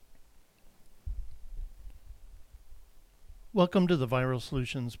Welcome to the Viral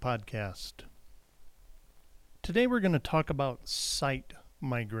Solutions Podcast. Today we're going to talk about site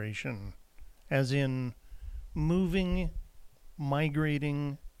migration, as in migrating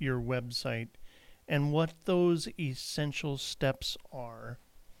your website, and what those essential steps are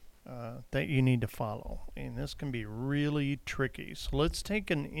that you need to follow. And this can be really tricky. So let's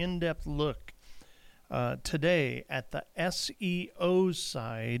take an in-depth look today at the SEO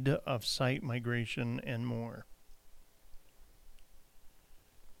side of site migration and more.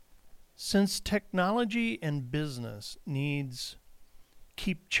 Since technology and business needs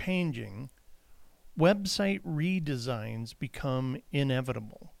keep changing, website redesigns become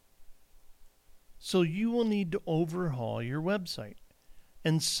inevitable. So you will need to overhaul your website.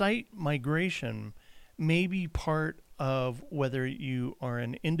 And site migration may be part of whether you are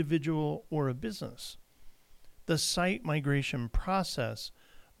an individual or a business. The site migration process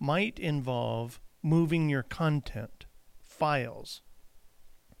might involve moving your content, files,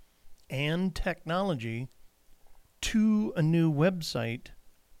 and technology to a new website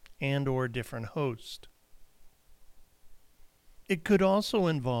and or different host. It could also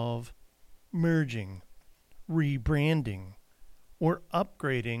involve merging, rebranding, or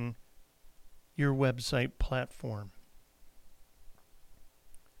upgrading your website platform.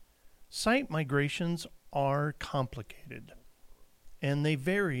 Site migrations are complicated, and they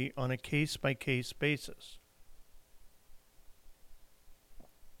vary on a case-by-case basis.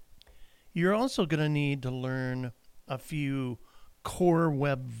 You're also going to need to learn a few core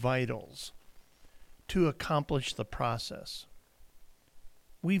web vitals to accomplish the process.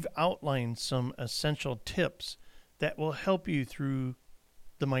 We've outlined some essential tips that will help you through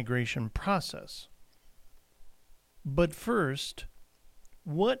the migration process. But first,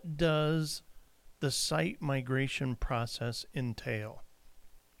 what does the site migration process entail?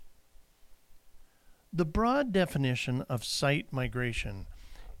 The broad definition of site migration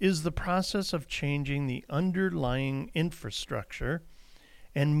is the process of changing the underlying infrastructure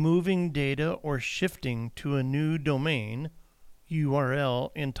and moving data or shifting to a new domain URL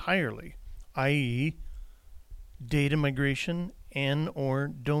entirely, i.e., data migration and or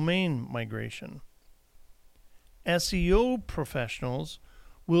domain migration. SEO professionals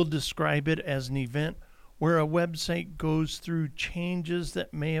will describe it as an event where a website goes through changes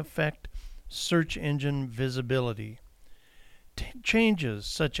that may affect search engine visibility. Changes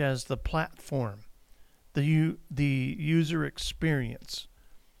such as the platform, the user experience,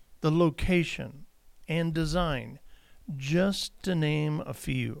 the location, and design, just to name a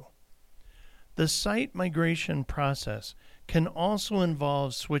few. The site migration process can also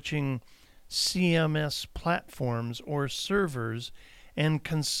involve switching CMS platforms or servers and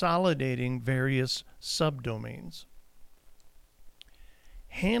consolidating various subdomains.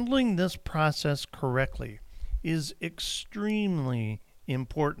 Handling this process correctly is extremely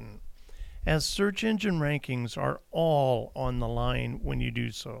important, as search engine rankings are all on the line when you do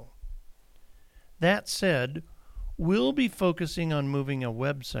so. That said, we'll be focusing on moving a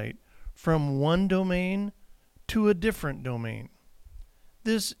website from one domain to a different domain.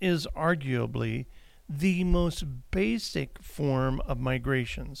 This is arguably the most basic form of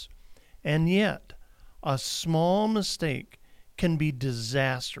migrations, and yet a small mistake can be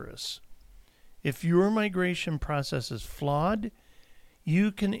disastrous. If your migration process is flawed,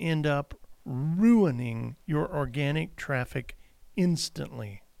 you can end up ruining your organic traffic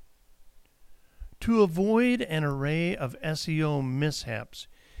instantly. To avoid an array of SEO mishaps,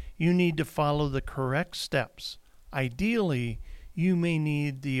 you need to follow the correct steps. Ideally, you may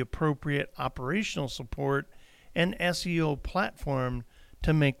need the appropriate operational support and SEO platform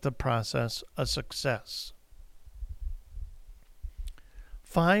to make the process a success.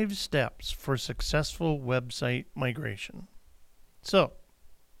 5 steps for successful website migration. So,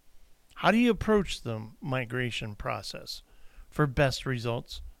 how do you approach the migration process for best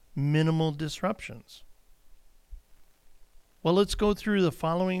results, minimal disruptions? Well, let's go through the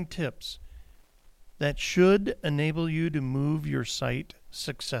following tips that should enable you to move your site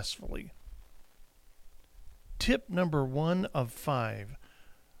successfully. Tip number 1 of 5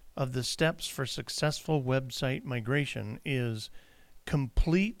 of the steps for successful website migration is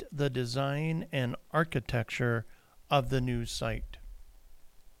complete the design and architecture of the new site.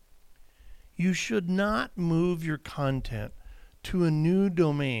 You should not move your content to a new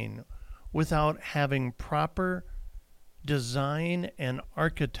domain without having proper design and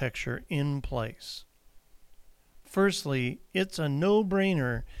architecture in place. Firstly, it's a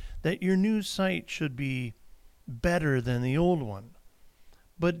no-brainer that your new site should be better than the old one.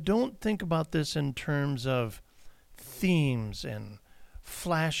 But don't think about this in terms of themes and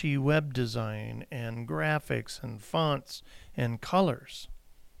flashy web design and graphics and fonts and colors.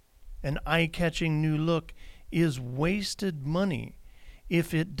 An eye-catching new look is wasted money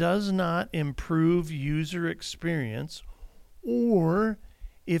if it does not improve user experience or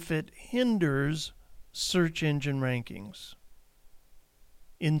if it hinders search engine rankings.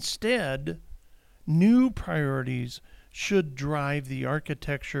 Instead, new priorities should drive the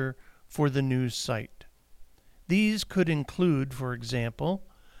architecture for the new site. These could include, for example,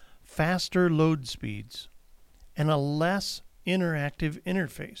 faster load speeds and a less interactive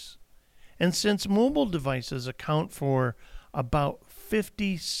interface. And since mobile devices account for about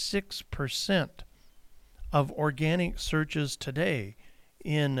 56% of organic searches today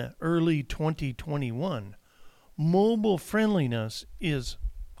in early 2021, mobile friendliness is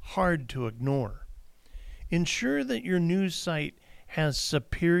hard to ignore. Ensure that your news site has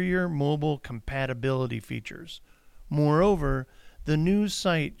superior mobile compatibility features. Moreover, the news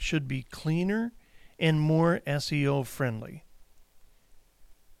site should be cleaner and more SEO friendly.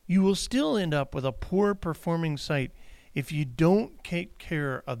 You will still end up with a poor performing site if you don't take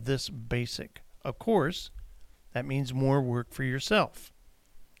care of this basic. Of course, that means more work for yourself,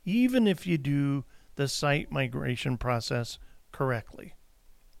 even if you do the site migration process correctly.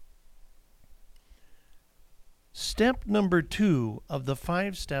 Step number 2 of the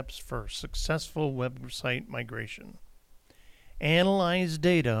 5 steps for successful website migration. Analyze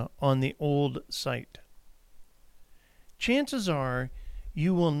data on the old site. Chances are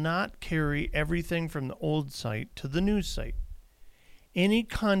you will not carry everything from the old site to the new site. Any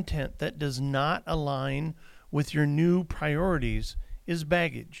content that does not align with your new priorities is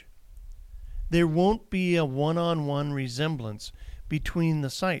baggage. There won't be a one-on-one resemblance between the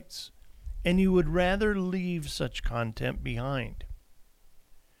sites, and you would rather leave such content behind.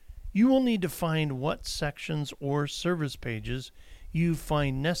 You will need to find what sections or service pages you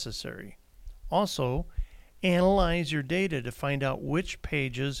find necessary. Also, analyze your data to find out which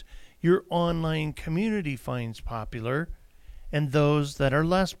pages your online community finds popular and those that are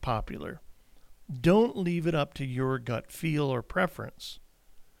less popular. Don't leave it up to your gut feel or preference.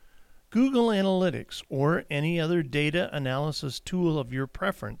 Google Analytics or any other data analysis tool of your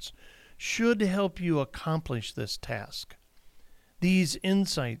preference should help you accomplish this task. These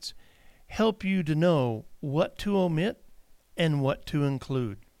insights help you to know what to omit and what to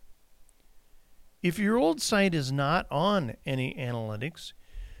include. If your old site is not on any analytics,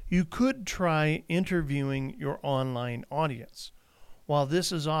 you could try interviewing your online audience. While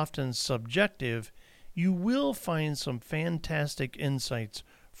this is often subjective, you will find some fantastic insights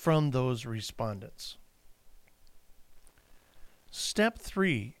from those respondents. Step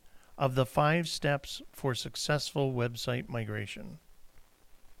 3 of the 5 steps for successful website migration.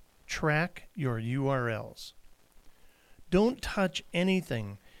 Track your URLs. Don't touch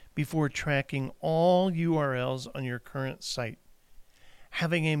anything before tracking all URLs on your current site.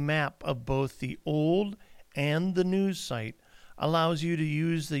 Having a map of both the old and the new site allows you to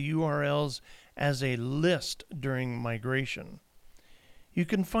use the URLs as a list during migration. You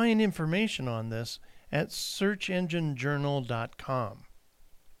can find information on this at searchenginejournal.com.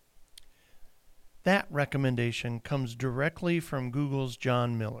 That recommendation comes directly from Google's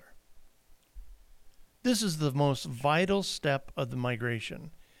John Miller. This is the most vital step of the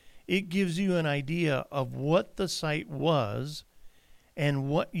migration. It gives you an idea of what the site was and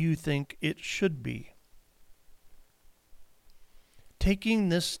what you think it should be. Taking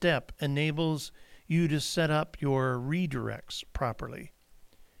this step enables you to set up your redirects properly.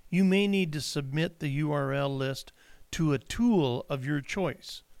 You may need to submit the URL list to a tool of your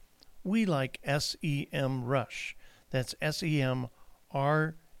choice. We like SEMrush. That's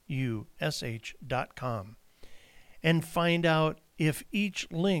SEMrush.com. And find out if each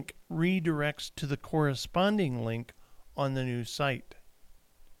link redirects to the corresponding link on the new site.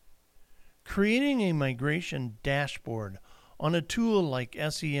 Creating a migration dashboard on a tool like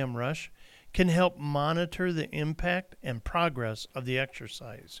SEMrush can help monitor the impact and progress of the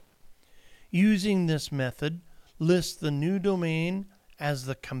exercise. Using this method, list the new domain as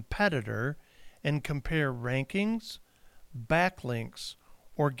the competitor and compare rankings, backlinks,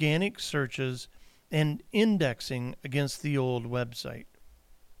 organic searches, and indexing against the old website.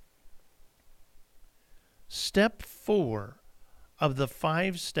 Step 4 of the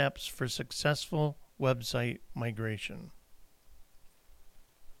 5 steps for successful website migration.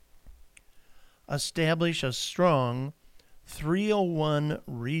 Establish a strong 301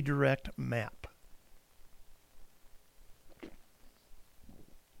 redirect map.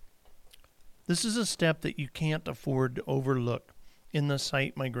 This is a step that you can't afford to overlook in the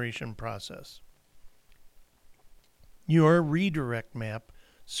site migration process. Your redirect map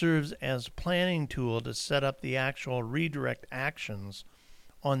serves as a planning tool to set up the actual redirect actions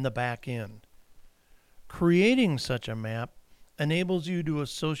on the back end. Creating such a map enables you to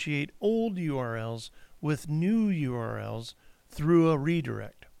associate old URLs with new URLs through a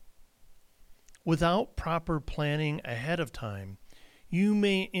redirect. Without proper planning ahead of time, you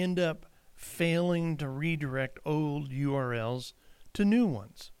may end up failing to redirect old URLs to new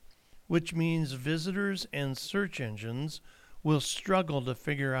ones, which means visitors and search engines will struggle to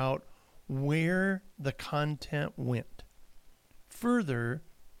figure out where the content went. Further,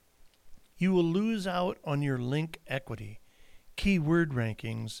 you will lose out on your link equity, keyword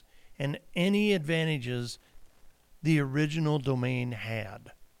rankings, and any advantages the original domain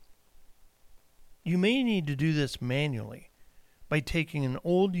had. You may need to do this manually by taking an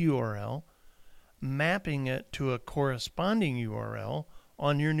old URL, mapping it to a corresponding URL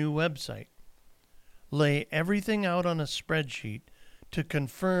on your new website. Lay everything out on a spreadsheet to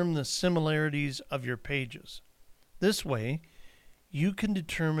confirm the similarities of your pages. This way, you can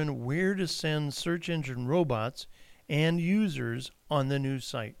determine where to send search engine robots and users on the new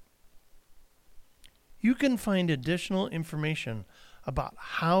site. You can find additional information about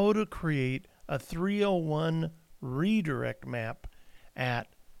how to create a 301 redirect map at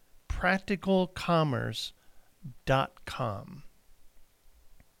practicalcommerce.com.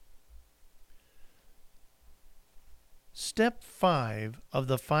 Step 5 of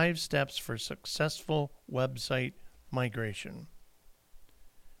the 5 steps for successful website migration.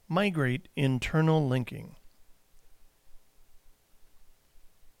 Migrate internal linking.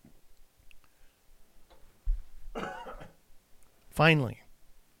 Finally,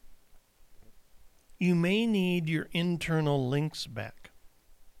 you may need your internal links back.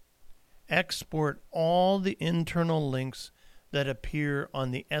 Export all the internal links that appear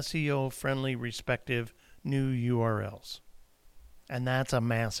on the SEO-friendly respective new URLs. And that's a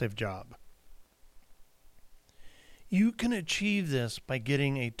massive job. You can achieve this by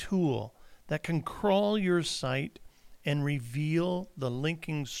getting a tool that can crawl your site and reveal the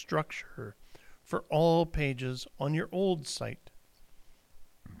linking structure for all pages on your old site.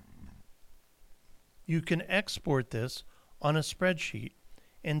 You can export this on a spreadsheet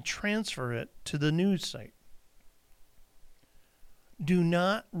and transfer it to the new site. Do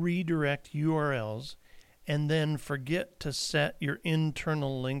not redirect URLs and then forget to set your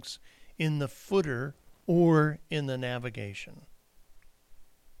internal links in the footer or in the navigation.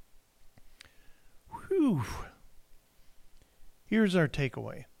 Whew. Here's our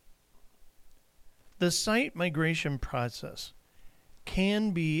takeaway. The site migration process can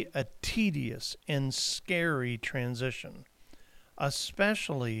be a tedious and scary transition,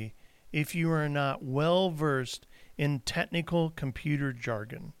 especially if you are not well versed in technical computer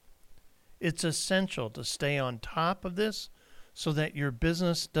jargon. It's essential to stay on top of this so that your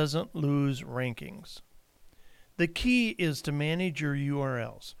business doesn't lose rankings. The key is to manage your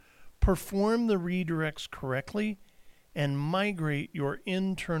URLs, perform the redirects correctly, and migrate your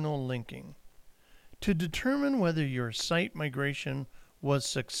internal linking. To determine whether your site migration was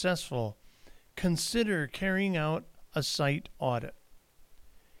successful, consider carrying out a site audit.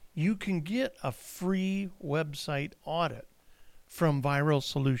 You can get a free website audit from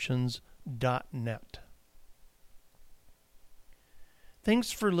viralsolutions.net.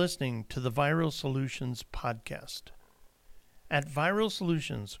 Thanks for listening to the Viral Solutions podcast. At Viral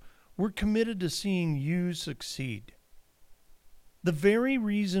Solutions, we're committed to seeing you succeed. The very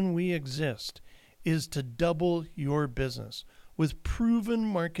reason we exist is to double your business with proven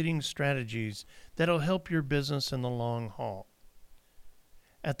marketing strategies that'll help your business in the long haul.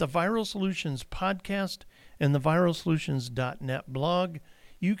 At the Viral Solutions podcast and the viralsolutions.net blog,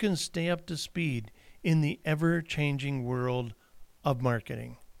 you can stay up to speed in the ever-changing world of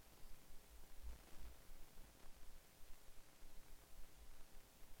marketing.